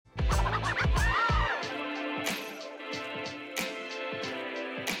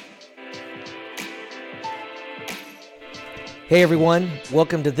Hey everyone,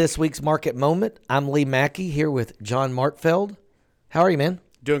 welcome to this week's Market Moment. I'm Lee Mackey here with John Martfeld. How are you, man?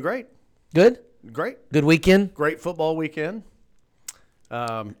 Doing great. Good? Great. Good weekend? Great football weekend.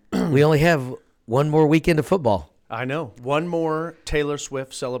 We only have one more weekend of football. I know. One more Taylor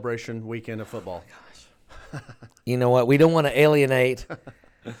Swift celebration weekend of football. You know what? We don't want to alienate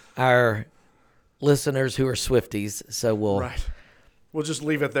our listeners who are Swifties, so We'll just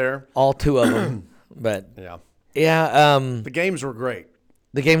leave it there. all two of them. But Yeah. yeah, The games were great.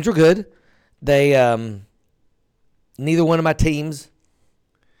 the games were good. They neither one of my teams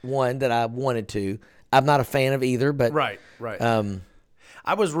won that I wanted to. I'm not a fan of either, but Right.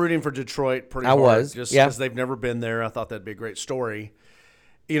 I was rooting for Detroit pretty I hard. was, Just yeah. because they've never been there. I thought that'd be a great story.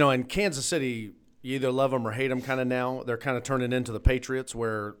 You know, in Kansas City, you either love them or hate them kind of now. They're kind of turning into the Patriots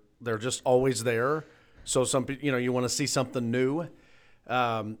where they're just always there. So some people, you want to see something new.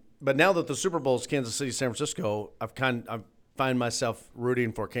 But now that the Super Bowl is Kansas City, San Francisco, I find myself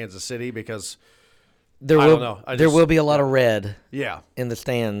rooting for Kansas City because there I will don't know. there will be a lot of red yeah, in the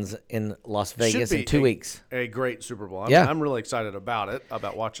stands in Las Vegas should be in 2 weeks. a great Super Bowl. Yeah. I'm really excited about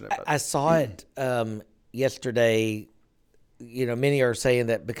watching it. But I saw it yesterday. You know, many are saying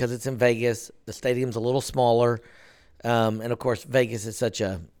that because it's in Vegas, the stadium's a little smaller, and of course, Vegas is such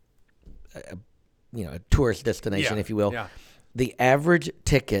a tourist destination, Yeah, if you will. yeah. The average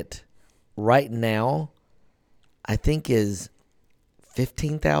ticket right now, I think, is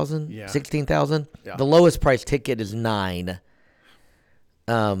 15,000, Yeah. 16,000. Yeah. The lowest price ticket is $9,000.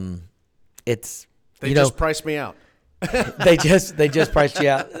 It's They just priced me out. they just priced you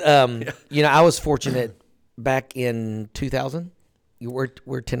out. I was fortunate back in 2000.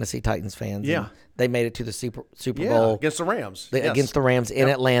 We're Tennessee Titans fans. Yeah. and they made it to the Super Yeah, Bowl against the Rams. against the Rams in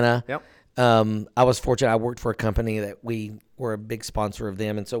Atlanta. Yep. I was fortunate. I worked for a company that we were a big sponsor of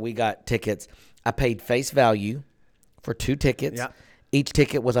them, and so we got tickets. I paid face value for 2 tickets. Yeah. Each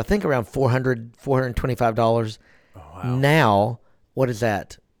ticket was, I think, around $425. Oh, wow. Now, what is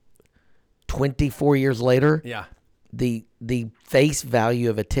that? 24 years later, Yeah. the face value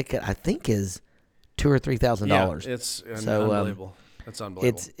of a ticket, I think, is $2,000 or $3,000. Yeah, it's So, unbelievable. It's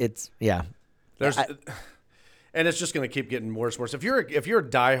unbelievable. It's yeah. And it's just going to keep getting worse and worse. If you're a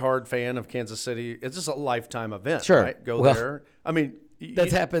diehard fan of Kansas City, it's just a lifetime event. Sure. Right? Go Well, there. I mean,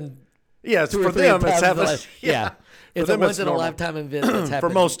 That's happened. yeah. It's 2 or for 3 them. times It's happened. last- yeah. For It's a them, once in a normal. lifetime event that's For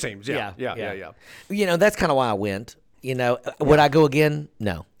happened. most teams. Yeah. That's kind of why I went. Would I go again?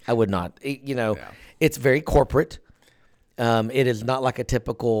 No, I would not. It's very corporate. It is not like a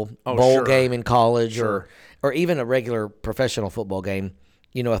typical bowl sure. game in college Sure. or even a regular professional football game.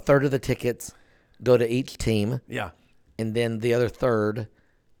 A third of the tickets go to each team, Yeah. and then the other third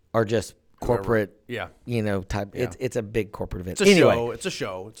are just corporate. Yeah. Type. It's a big corporate event. It's a anyway, show. It's a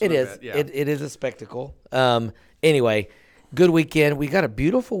show. It's it an is. event. Yeah. It is a spectacle. Anyway, good weekend. We got a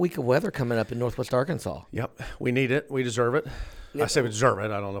beautiful week of weather coming up in Northwest Arkansas. Yep. We need it. We deserve it. I say we deserve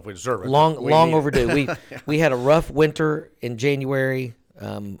it. I don't know if we deserve it. Long We need it. overdue. We had a rough winter in January.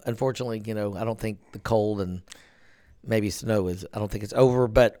 Unfortunately, I don't think the cold and maybe snow I don't think it's over,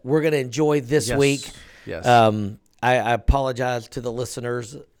 but we're going to enjoy this Yes. week. Yes. I apologize to the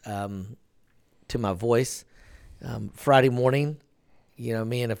listeners, to my voice. Friday morning,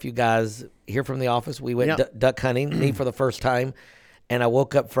 me and a few guys here from the office, we went Yeah. duck hunting, me for the first time, and I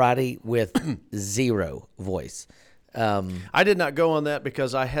woke up Friday with zero voice. I did not go on that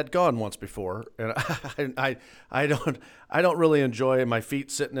because I had gone once before, and I don't really enjoy my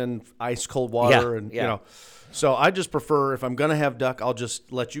feet sitting in ice cold water, Yeah. So I just prefer, if I'm gonna have duck, I'll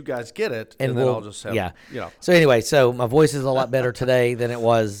just let you guys get it, and then I'll just have So anyway, my voice is a lot better today than it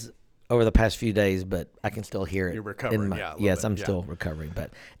was over the past few days, but I can still hear it. You're recovering, a little yes, bit, I'm yeah. still recovering.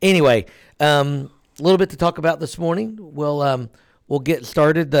 But anyway, a little bit to talk about this morning. We'll get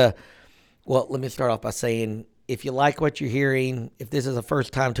started. Let me start off by saying, if you like what you're hearing, if this is the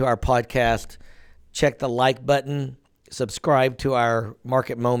first time to our podcast, check the like button, subscribe to our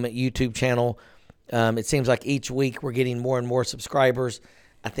Market Moment YouTube channel. It seems like each week we're getting more and more subscribers.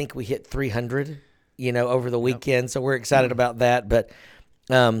 I think we hit 300, over the weekend, so we're excited about that. But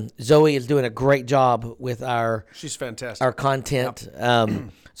Zoe is doing a great job with She's fantastic. our content.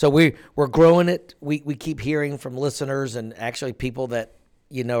 So we're growing it. We keep hearing from listeners and actually people that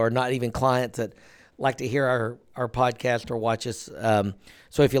are not even clients that like to hear our podcast or watch us.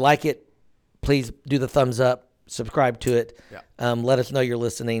 So if you like it, please do the thumbs up, subscribe to it. Yeah. Let us know you're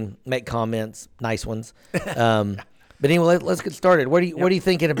listening. Make comments, nice ones. But anyway, let's get started. What are you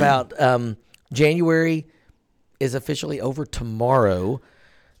thinking about? January is officially over tomorrow.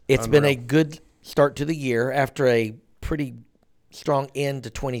 It's been a good start to the year after a pretty strong end to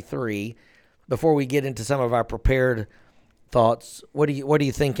 23. Before we get into some of our prepared thoughts. What are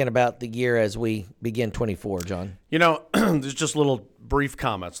you thinking about the year as we begin 24, John? There's just little brief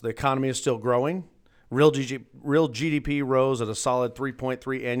comments. The economy is still growing. Real GDP rose at a solid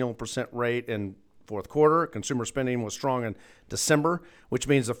 3.3 annual percent rate in fourth quarter. Consumer spending was strong in December, which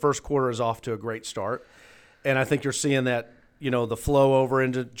means the first quarter is off to a great start. And I think you're seeing that, the flow over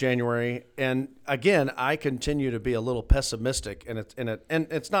into January. And again, I continue to be a little pessimistic, and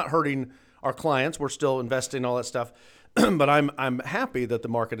it's not hurting our clients. We're still investing, all that stuff. But I'm happy that the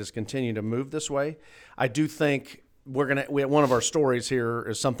market is continuing to move this way. I do think one of our stories here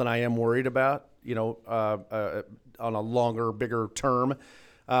is something I am worried about, on a longer, bigger term.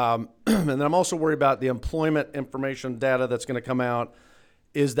 And then I'm also worried about the employment information data that's going to come out.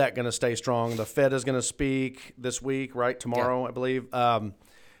 Is that going to stay strong? The Fed is going to speak this week, right? Tomorrow, yeah. I believe. Of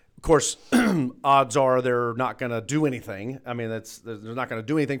course, odds are they're not going to do anything. I mean, they're not going to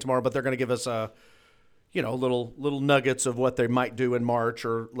do anything tomorrow, but they're going to give us little nuggets of what they might do in March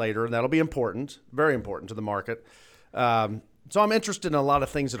or later, and that'll be important, very important to the market. So I'm interested in a lot of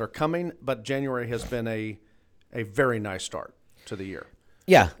things that are coming, but January has been a very nice start to the year.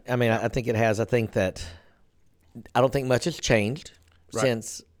 Yeah, I mean, I think it has. I don't think much has changed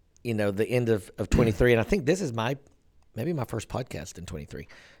since the end of 23, and I think this is maybe my first podcast in 23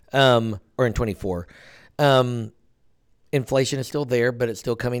 or in 24. Inflation is still there, but it's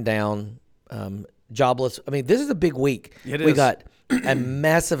still coming down. Jobless. I mean, this is a big week. We got a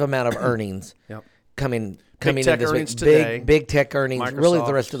massive amount of earnings coming in this week. Today. Big tech earnings. Microsoft, really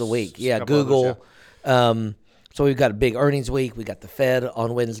the rest of the week. Yeah, Google. Others, so we've got a big earnings week. We got the Fed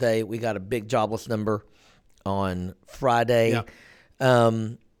on Wednesday. We got a big jobless number on Friday. Yeah.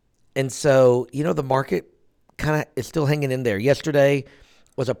 And so, the market kind of is still hanging in there. Yesterday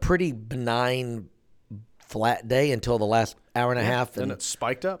was a pretty benign flat day until the last hour and a half. And it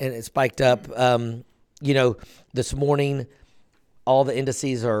spiked up. This morning, all the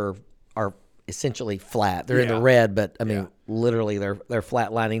indices are essentially flat. They're in the red, but I mean, literally they're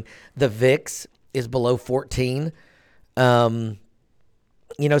flatlining. The VIX is below 14. So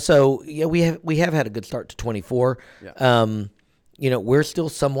we have had a good start to 24. Yeah. We're still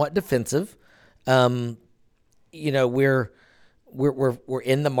somewhat defensive. We're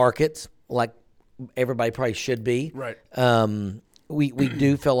in the markets like everybody probably should be. Right. We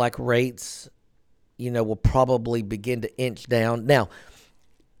do feel like rates, will probably begin to inch down. Now,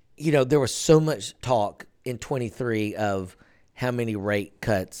 there was so much talk in 23 of how many rate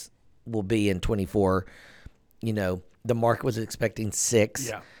cuts will be in 24. The market was expecting 6.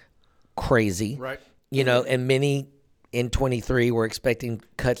 Yeah. Crazy. Right. And many in 23 were expecting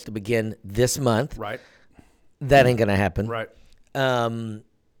cuts to begin this month. Right. That ain't going to happen. Right. I'm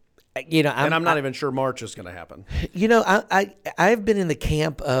not even sure March is going to happen. I've been in the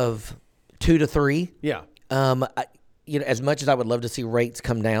camp of 2 to 3. Yeah. As much as I would love to see rates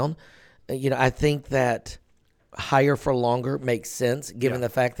come down, I think that higher for longer makes sense given the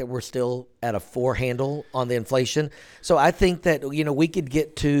fact that we're still at a 4 handle on the inflation. So I think that, we could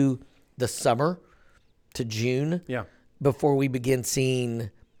get to the summer to June before we begin seeing,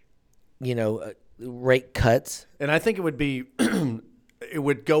 rate cuts. And I think it would be it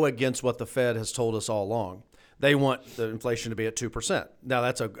would go against what the Fed has told us all along. They want the inflation to be at 2%. Now,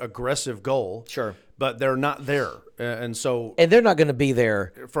 that's an aggressive goal. Sure. But they're not there. And they're not going to be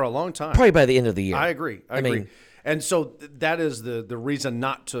there for a long time. Probably by the end of the year. I agree. I agree. And so that is the reason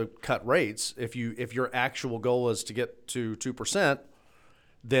not to cut rates. If your actual goal is to get to 2%,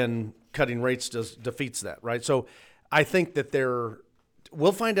 then cutting rates defeats that, right? So I think that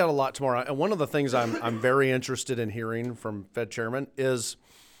we'll find out a lot tomorrow. And one of the things I'm very interested in hearing from Fed Chairman is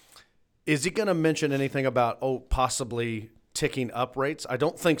he going to mention anything about possibly ticking up rates? I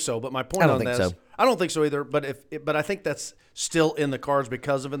don't think so. But my point on that is I don't think so either. But I think that's still in the cards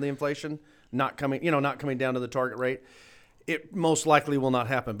because of the inflation not coming down to the target rate. It most likely will not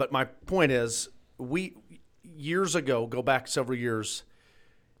happen. But my point is, years ago, go back several years,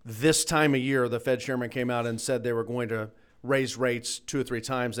 this time of year, the Fed chairman came out and said they were going to raise rates 2 or 3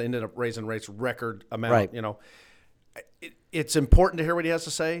 times. They ended up raising rates record amount. Right. It's important to hear what he has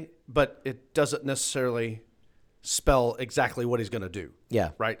to say, but it doesn't necessarily spell exactly what he's going to do.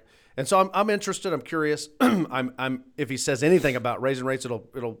 Yeah. Right. And so I'm interested. I'm curious. I'm if he says anything about raising rates, it'll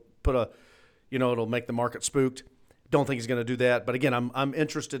put it'll make the market spooked. Don't think he's going to do that. But again, I'm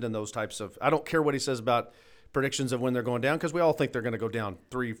interested in those types of. I don't care what he says about predictions of when they're going down because we all think they're going to go down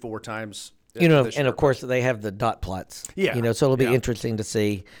 3-4 times. And of course they have the dot plots. Yeah. So it'll be interesting to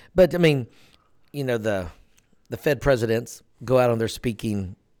see. But I mean, the Fed presidents go out on their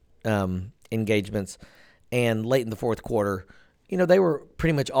speaking engagements, and late in the fourth quarter, they were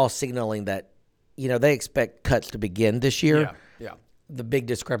pretty much all signaling that they expect cuts to begin this year. Yeah, yeah. The big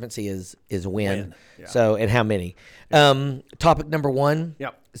discrepancy is when. Yeah. So, and how many. Topic number one,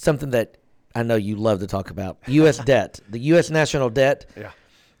 Yep. something that I know you love to talk about. U.S. debt. The U.S. national debt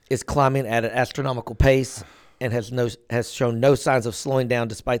is climbing at an astronomical pace and has shown no signs of slowing down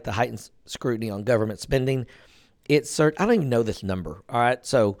despite the heightened scrutiny on government spending. I don't even know this number. All right,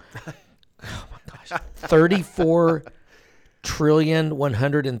 so oh my gosh, 34 trillion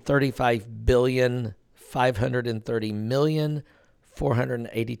 135 billion 530 million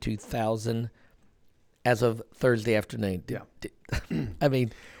 482,000 as of Thursday afternoon. I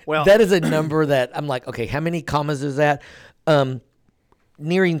mean, well, that is a number that I'm like, okay, how many commas is that?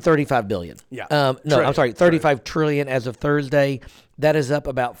 Nearing 35 billion. Yeah. No, Trillion. I'm sorry, 35 trillion as of Thursday. That is up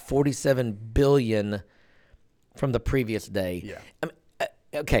about 47 billion from the previous day. Yeah. I mean,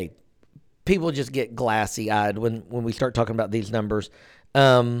 okay, people just get glassy-eyed when we start talking about these numbers.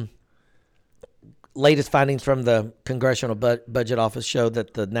 Latest findings from the Congressional Budget Office show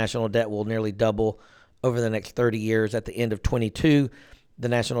that the national debt will nearly double over the next 30 years. At the end of 22, the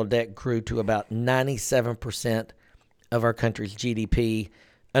national debt grew to about 97% of our country's GDP.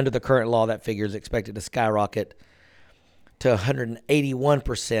 Under the current law, that figure is expected to skyrocket to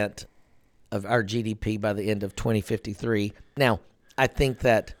 181% of our GDP by the end of 2053. Now, I think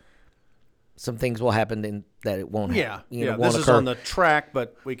that some things will happen and that it won't. Yeah, won't this occur. is on the track,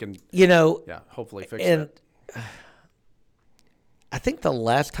 but we can, hopefully fix and that. I think the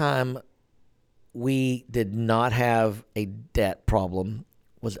last time we did not have a debt problem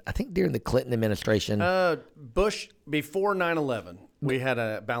was, I think, during the Clinton administration. Bush, before 9/11, we had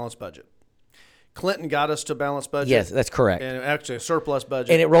a balanced budget. Clinton got us to a balanced budget. Yes, that's correct. And actually a surplus budget.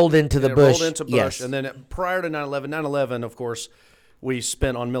 And it rolled into the Bush. Rolled into Bush. Yes. And then prior to 9/11, of course, we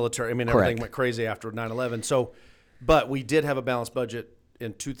spent on military. I mean, everything went crazy after 9/11. So, but we did have a balanced budget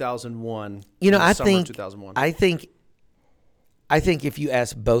in 2001. I summer think of 2001. I think if you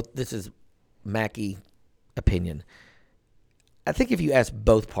ask both, this is Mackey opinion. I think if you ask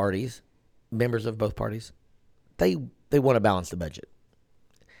both parties, members of both parties, they want to balance the budget.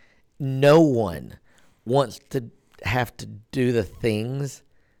 No one wants to have to do the things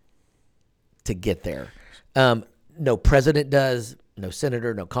to get there. No president does, no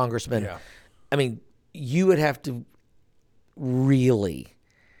senator, no congressman. Yeah. I mean, you would have to really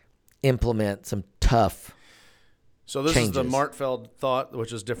implement some tough So this changes. is the Martfeld thought,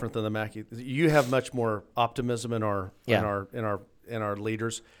 which is different than the Mackey. You have much more optimism in our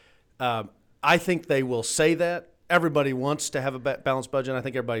leaders. I think they will say that. Everybody wants to have a balanced budget. I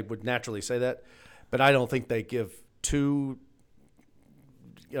think everybody would naturally say that, but I don't think they give two.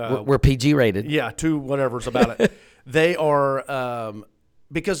 We're PG rated. Yeah, two whatever's about it. They are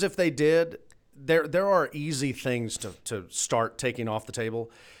because if they did, there are easy things to start taking off the table,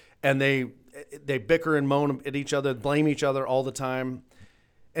 and they bicker and moan at each other, blame each other all the time,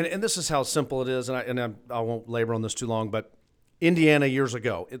 and this is how simple it is. And I won't labor on this too long, but Indiana years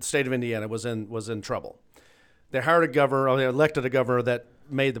ago, the state of Indiana was in trouble. They hired a governor, or they elected a governor that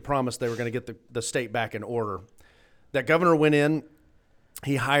made the promise they were going to get the state back in order. That governor went in.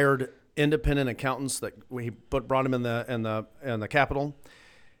 He hired independent accountants that he brought them in the Capitol,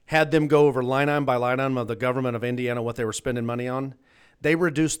 had them go over line item by line item of the government of Indiana what they were spending money on. They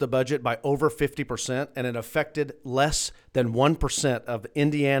reduced the budget by over 50%, and it affected less than 1% of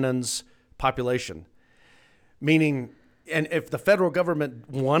Indianans' population. Meaning, and if the federal government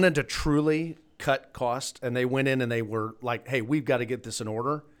wanted to truly cut costs, and they went in and they were like, "Hey, we've got to get this in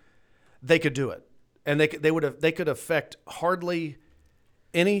order," they could do it, and they could affect hardly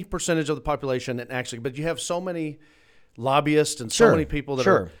any percentage of the population. And actually, but you have so many lobbyists and so many people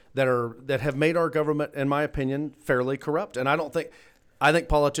that have made our government, in my opinion, fairly corrupt. And I think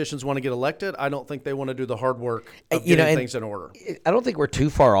politicians want to get elected. I don't think they want to do the hard work of getting things in order. I don't think we're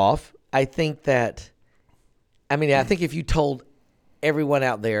too far off. I think I think if you told everyone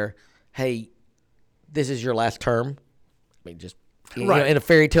out there, "Hey, this is your last term," I mean, just in a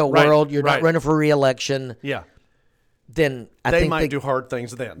fairy tale world, you're not running for re-election. Yeah. Then they might do hard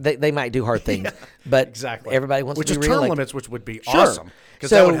things then. They might do hard things, but exactly. Everybody wants to be term re-elected. limits, which would be awesome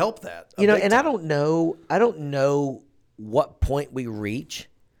because that would help that. And I don't know what point we reach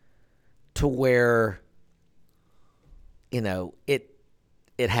to where it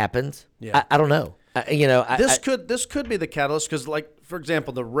happens. Yeah. I don't know. This could be the catalyst because, like, for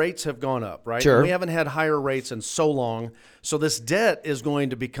example, the rates have gone up, right? Sure. And we haven't had higher rates in so long, so this debt is going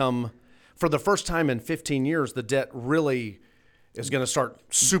to become, for the first time in 15 years, the debt really is going to start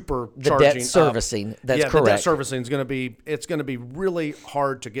supercharging. The debt servicing. That's correct. The debt servicing is going to be really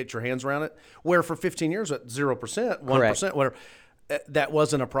hard to get your hands around it. Where for 15 years at 0%, 1%, whatever, that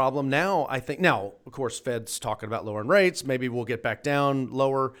wasn't a problem. Now, I think, of course, Fed's talking about lowering rates. Maybe we'll get back down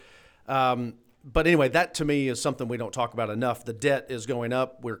lower. But anyway, that to me is something we don't talk about enough. The debt is going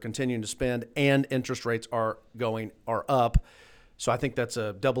up. We're continuing to spend, and interest rates are up. So I think that's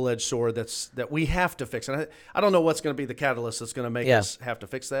a double-edged sword that we have to fix. And I don't know what's going to be the catalyst that's going to make us have to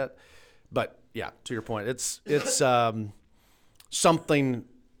fix that. But yeah, to your point, it's something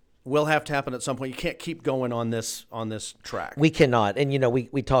will have to happen at some point. You can't keep going on this track. We cannot. And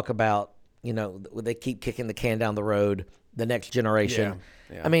we talk about they keep kicking the can down the road. The next generation.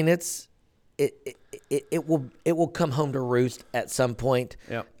 Yeah. I mean, it will come home to roost at some point.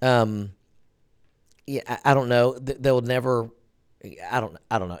 Yeah. I don't know. They'll never. I don't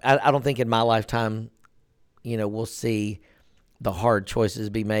know. I don't think in my lifetime, we'll see the hard choices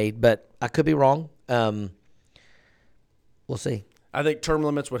be made. But I could be wrong. We'll see. I think term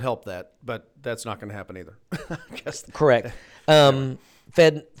limits would help that, but that's not going to happen either. I guess. Correct.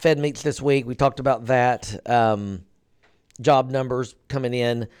 Fed meets this week. We talked about that. Job numbers coming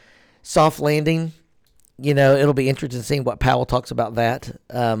in. Soft landing. It'll be interesting seeing what Powell talks about that.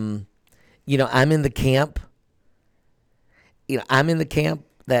 I'm in the camp. I'm in the camp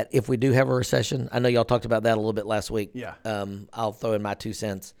that if we do have a recession, I know y'all talked about that a little bit last week. Yeah. I'll throw in my 2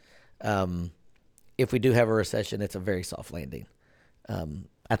 cents. If we do have a recession, it's a very soft landing.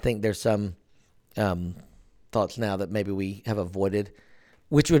 I think there's some thoughts now that maybe we have avoided,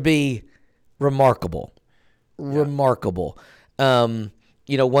 which would be remarkable. Yeah. Remarkable. One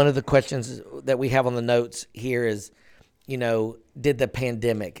of the questions that we have on the notes here is, did the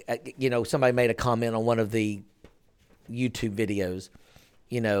pandemic, somebody made a comment on one of the YouTube videos,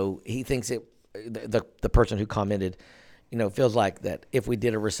 he thinks the person who commented, feels like that if we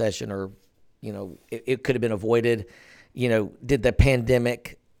did a recession or, it could have been avoided, did the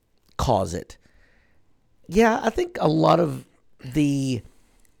pandemic cause it? Yeah, I think a lot of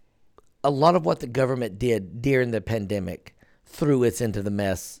what the government did during the pandemic threw us into the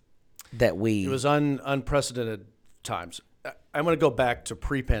mess that we... It was unprecedented times. I'm going to go back to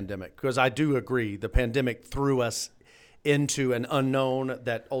pre-pandemic because I do agree the pandemic threw us into an unknown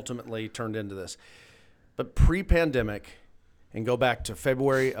that ultimately turned into this. But pre-pandemic, and go back to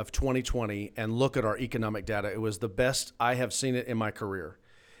February of 2020 and look at our economic data, it was the best I have seen it in my career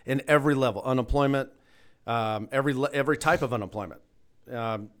in every level. Unemployment, every type of unemployment,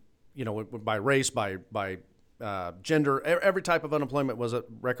 by race, by gender, every type of unemployment was a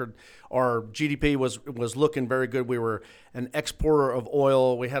record. Our GDP was looking very good. We were an exporter of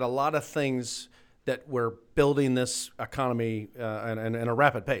oil. We had a lot of things that were building this economy in a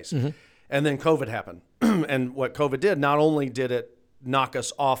rapid pace. Mm-hmm. And then COVID happened. And what COVID did, not only did it knock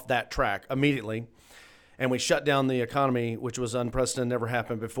us off that track immediately, and we shut down the economy, which was unprecedented, never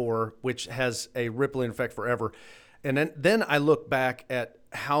happened before, which has a rippling effect forever. And then I look back at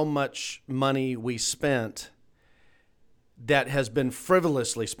how much money we spent that has been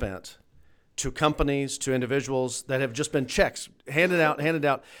frivolously spent to companies, to individuals that have just been checks handed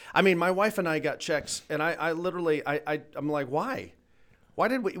out. I mean, my wife and I got checks, and I literally, I'm like, why? Why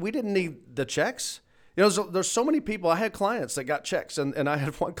did we didn't need the checks? There's so many people. I had clients that got checks, and I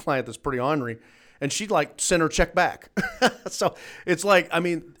had one client that's pretty ornery, and she'd send her check back. So it's like, I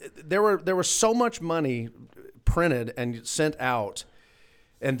mean, there was so much money printed and sent out,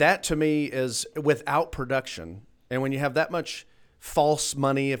 and that to me is without production. And when you have that much false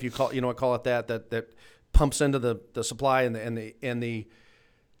money, if you call it that pumps into the supply and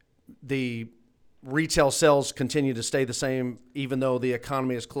the retail sales continue to stay the same, even though the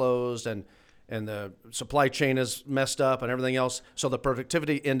economy is closed and the supply chain is messed up and everything else. So the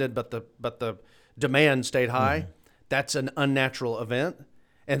productivity ended, but the demand stayed high. Mm-hmm. That's an unnatural event.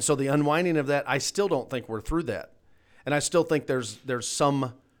 And so the unwinding of that, I still don't think we're through that. And I still think there's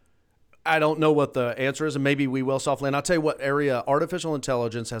some, I don't know what the answer is, and maybe we will soft land. I'll tell you what area, artificial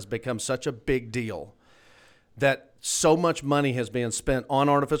intelligence has become such a big deal that so much money has been spent on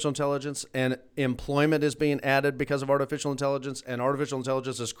artificial intelligence, and employment is being added because of artificial intelligence, and artificial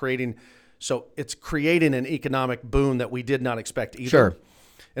intelligence is creating an economic boom that we did not expect either. Sure.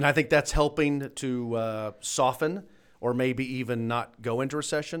 And I think that's helping to soften or maybe even not go into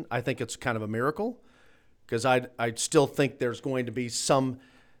recession. I think it's kind of a miracle because I still think there's going to be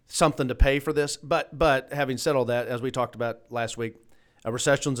something to pay for this. But having said all that, as we talked about last week, a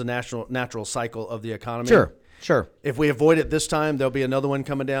recession's a natural cycle of the economy. Sure. If we avoid it this time, there'll be another one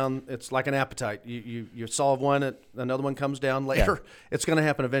coming down. It's like an appetite. You solve one, another one comes down later. Yeah. It's going to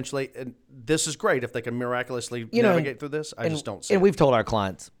happen eventually. And this is great if they can miraculously navigate through this. I just don't see And we've told our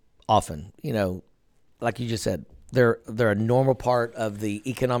clients often, like you just said, they're a normal part of the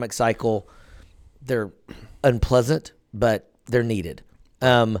economic cycle. They're unpleasant, but they're needed.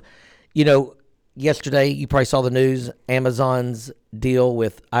 Yesterday you probably saw the news. Amazon's deal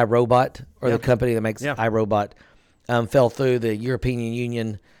with iRobot, or the company that makes iRobot, fell through the European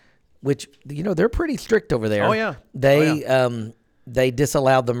Union, which they're pretty strict over there. Oh yeah, they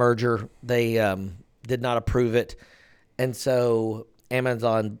disallowed the merger. They did not approve it, and so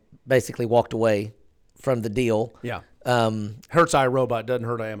Amazon basically walked away from the deal. Yeah. Hurts iRobot, doesn't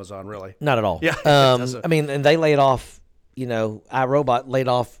hurt Amazon really. Not at all. Yeah. And they laid off. iRobot laid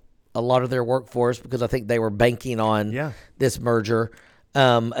off a lot of their workforce because I think they were banking on this merger.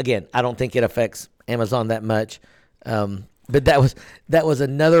 Again, I don't think it affects Amazon that much, but that was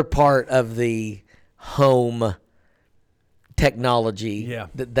another part of the home technology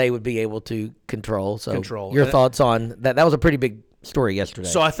that they would be able to control. So, your thoughts on that? That was a pretty big story yesterday.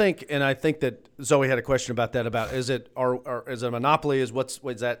 So I think that Zoe had a question about that. About is it a monopoly? Is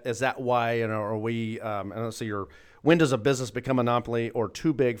that why? And are we? I don't see your. When does a business become a monopoly or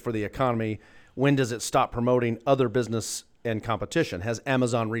too big for the economy? When does it stop promoting other business and competition? Has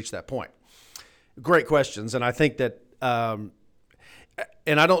Amazon reached that point? Great questions, and I think that, and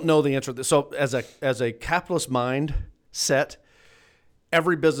I don't know the answer to this. So as a capitalist mindset,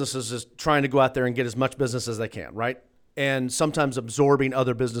 every business is just trying to go out there and get as much business as they can, right? And sometimes absorbing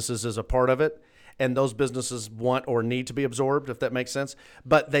other businesses is a part of it. And those businesses want or need to be absorbed, if that makes sense.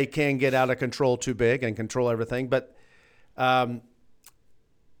 But they can get out of control too big and control everything. But I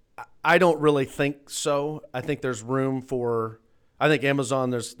don't really think so. I think there's room for – I think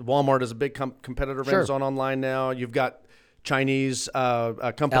Amazon – Walmart is a big competitor of Amazon online now. You've got Chinese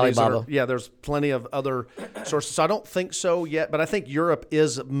companies. Alibaba. There's plenty of other sources. So I don't think so yet. But I think Europe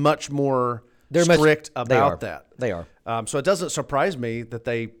is much more strict about that. They are. So it doesn't surprise me that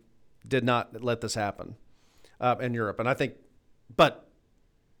they – did not let this happen in Europe. And I think, but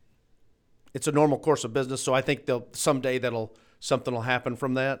it's a normal course of business. So I think someday something will happen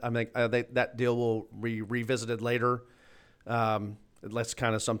from that. I think that deal will be revisited later. That's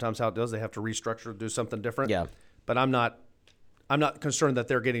kind of sometimes how it does. They have to restructure, do something different. Yeah. But I'm not concerned that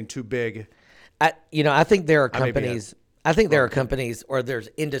they're getting too big. I think there are companies. I think there are companies or there's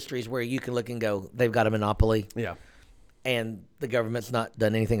industries where you can look and go, they've got a monopoly. Yeah. And the government's not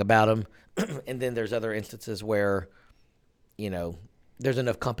done anything about them. And then there's other instances where, there's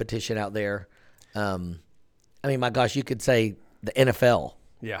enough competition out there. My gosh, you could say the NFL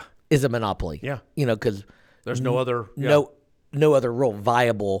is a monopoly. Yeah. Because there's no other no other real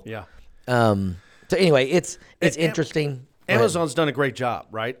viable. Yeah. So anyway, it's interesting. Amazon's done a great job,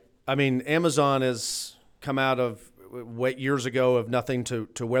 right? Amazon has come out of years ago of nothing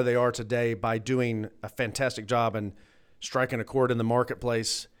to where they are today by doing a fantastic job and striking a chord in the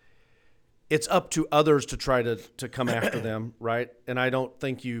marketplace. It's up to others to try to come after them, right? And I don't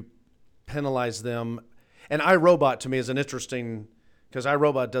think you penalize them. And iRobot to me is an interesting because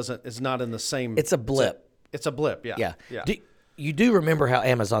iRobot is not in the same. It's a blip. It's a blip. Yeah. Yeah. You do remember how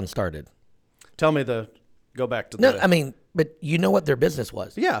Amazon started? Tell me go back to but you know what their business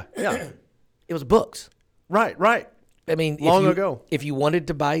was? Yeah. It was books. Right. Long ago. If you wanted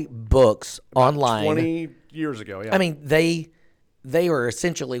to buy books online, 20 years ago. Yeah. They were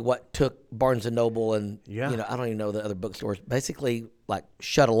essentially what took Barnes and Noble and I don't even know the other bookstores. Basically, like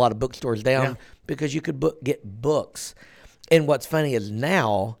shut a lot of bookstores down because you could get books. And what's funny is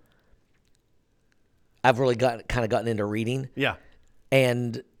now I've really gotten into reading. Yeah.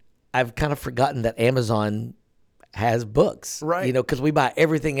 And I've kind of forgotten that Amazon has books, right? Because we buy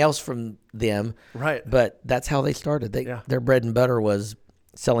everything else from them, right? But that's how they started. Their bread and butter was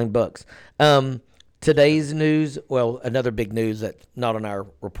selling books. Today's news, another big news that's not on our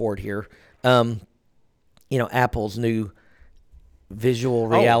report here. Apple's new visual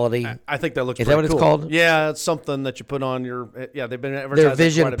reality. I think that looks. Is that what cool. it's called? Yeah, it's something that you put on your. Yeah, they've been advertising. Their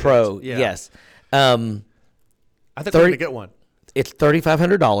Vision Pro. Yes. I think we're gonna get one. It's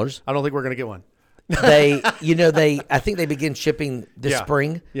 $3,500. I don't think we're gonna get one. I think they begin shipping this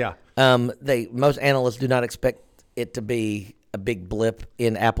spring. Yeah. Most analysts do not expect it to be a big blip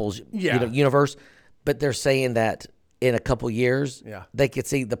in Apple's universe, but they're saying that in a couple years, they could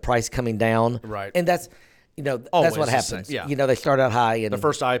see the price coming down. Right. And that's that's what happens. Yeah. They start out high and the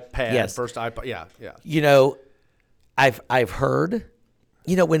first iPad, first iPod. Yeah. I've heard,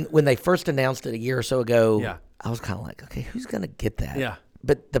 when they first announced it a year or so ago, I was kind of like, okay, who's going to get that? Yeah.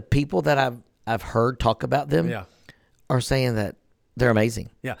 But the people that I've heard talk about them are saying that they're amazing.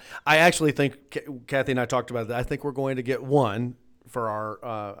 Yeah. I actually think Kathy and I talked about that. I think we're going to get one for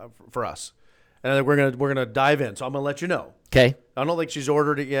our for us. and then we're gonna dive in. So I'm gonna let you know. Okay. I don't think she's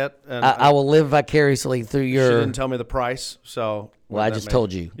ordered it yet. And I will live vicariously through she your. didn't tell me the price, so. Well, I just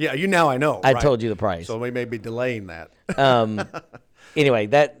told you. Yeah, now I know. I right. told you the price. So we may be delaying that. Anyway,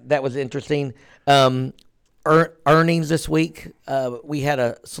 that was interesting. Earnings this week. We had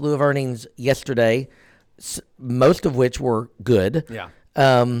a slew of earnings yesterday, most of which were good. Yeah.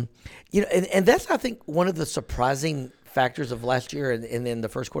 And that's, I think, one of the surprising factors of last year and then the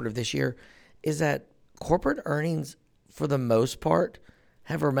first quarter of this year is that corporate earnings, for the most part,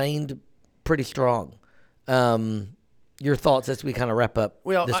 have remained pretty strong. Your thoughts as we kind of wrap up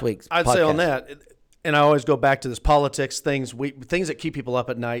this week's I'd podcast. say on that, and I always go back to this politics things that keep people up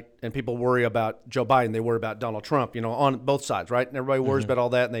at night, and people worry about Joe Biden. They worry about Donald Trump, on both sides, right? And everybody worries about all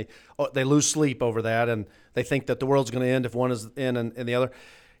that, and they lose sleep over that, and they think that the world's going to end if one is in and the other.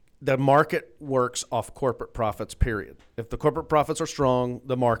 The market works off corporate profits, period. If the corporate profits are strong,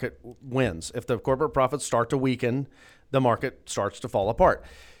 the market wins. If the corporate profits start to weaken, the market starts to fall apart.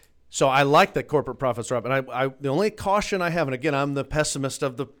 So I like that corporate profits are up. And I the only caution I have, and again, I'm the pessimist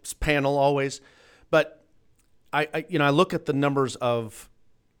of the panel always, but I look at the numbers of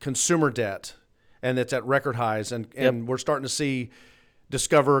consumer debt, and it's at record highs, and we're starting to see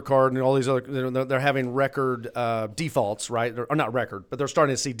Discover Card and all these other, they're having record defaults, right? Or not record, but they're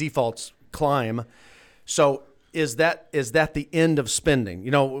starting to see defaults climb. So is that the end of spending?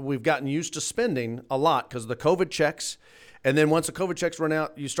 We've gotten used to spending a lot because of the COVID checks. And then once the COVID checks run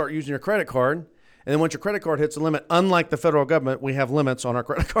out, you start using your credit card. And then once your credit card hits a limit, unlike the federal government, we have limits on our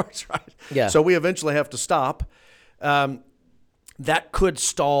credit cards, right? Yeah. So we eventually have to stop. That could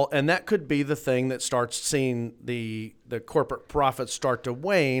stall, and that could be the thing that starts seeing the corporate profits start to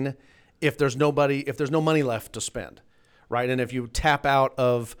wane if there's no money left to spend, right? And if you tap out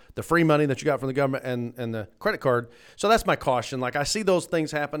of the free money that you got from the government and the credit card. So that's my caution. Like, I see those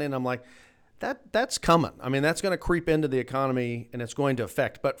things happening. I'm like, that's coming. I mean, that's going to creep into the economy, and it's going to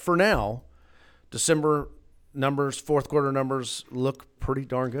affect. But for now, December numbers, fourth quarter numbers look pretty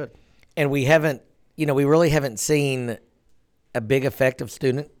darn good. And we really haven't seen a big effect of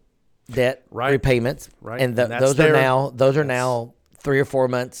student debt repayments. Right. And those are now 3 or 4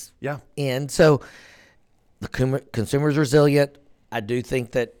 months in. So the consumer's resilient. I do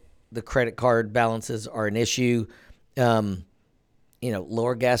think that the credit card balances are an issue.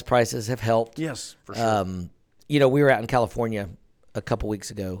 Lower gas prices have helped. Yes, for sure. We were out in California a couple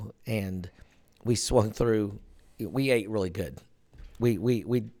weeks ago, and we swung through. We ate really good.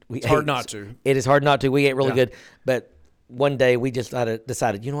 It's hard not to. It is hard not to. We ate really good, but one day we just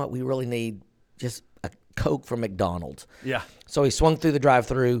decided, you know what, we really need just a Coke from McDonald's. Yeah. So we swung through the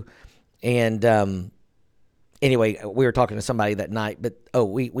drive-through, and anyway, we were talking to somebody that night. But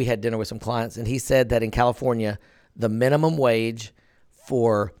we had dinner with some clients, and he said that in California, the minimum wage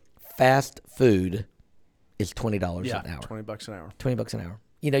for fast food is $20 an hour. $20 an hour. $20 an hour.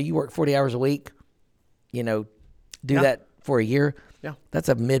 You work 40 hours a week. Do that for a year. Yeah. That's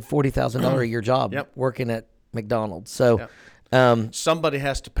a mid $40,000 a year job working at McDonald's. So somebody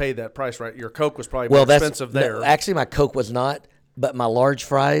has to pay that price, right? Your Coke was probably more expensive there. No, actually, my Coke was not, but my large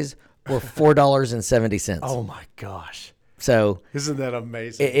fries were $4.70. Oh my gosh. So isn't that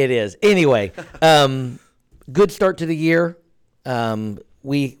amazing? It is. Anyway, good start to the year.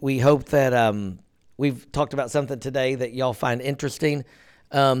 We hope that we've talked about something today that y'all find interesting.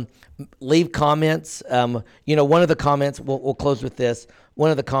 Leave comments. One of the comments, we'll close with this. One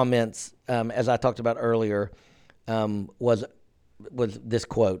of the comments, as I talked about earlier, was this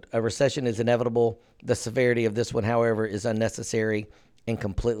quote: "A recession is inevitable. The severity of this one, however, is unnecessary and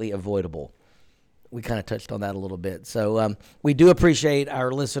completely avoidable." We kind of touched on that a little bit. So we do appreciate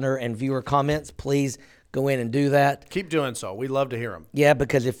our listener and viewer comments. Please go in and do that. Keep doing so. We love to hear them. Yeah,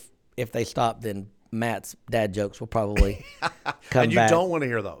 because if they stop, then Matt's dad jokes will probably come back. And you don't want to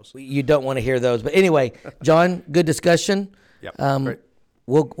hear those. You don't want to hear those. But anyway, John, good discussion. Yep, great.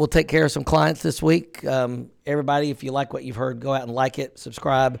 We'll take care of some clients this week. Everybody, if you like what you've heard, go out and like it,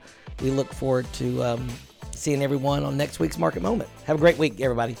 subscribe. We look forward to seeing everyone on next week's Market Moment. Have a great week,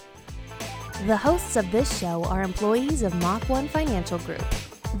 everybody. The hosts of this show are employees of Mach 1 Financial Group.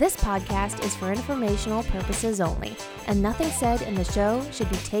 This podcast is for informational purposes only, and nothing said in the show should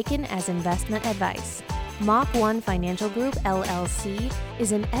be taken as investment advice. Mach 1 Financial Group, LLC,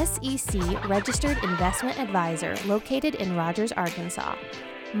 is an SEC-registered investment advisor located in Rogers, Arkansas.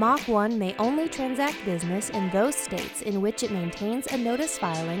 Mach 1 may only transact business in those states in which it maintains a notice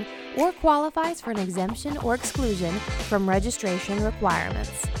filing or qualifies for an exemption or exclusion from registration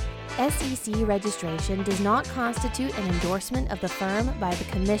requirements. SEC registration does not constitute an endorsement of the firm by the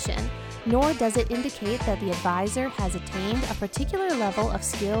Commission, nor does it indicate that the advisor has attained a particular level of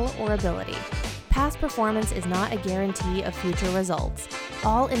skill or ability. Past performance is not a guarantee of future results.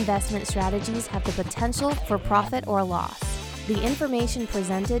 All investment strategies have the potential for profit or loss. The information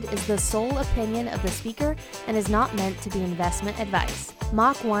presented is the sole opinion of the speaker and is not meant to be investment advice.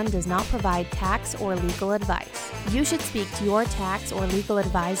 Mach 1 does not provide tax or legal advice. You should speak to your tax or legal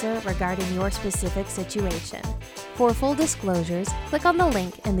advisor regarding your specific situation. For full disclosures, click on the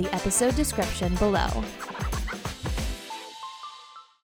link in the episode description below.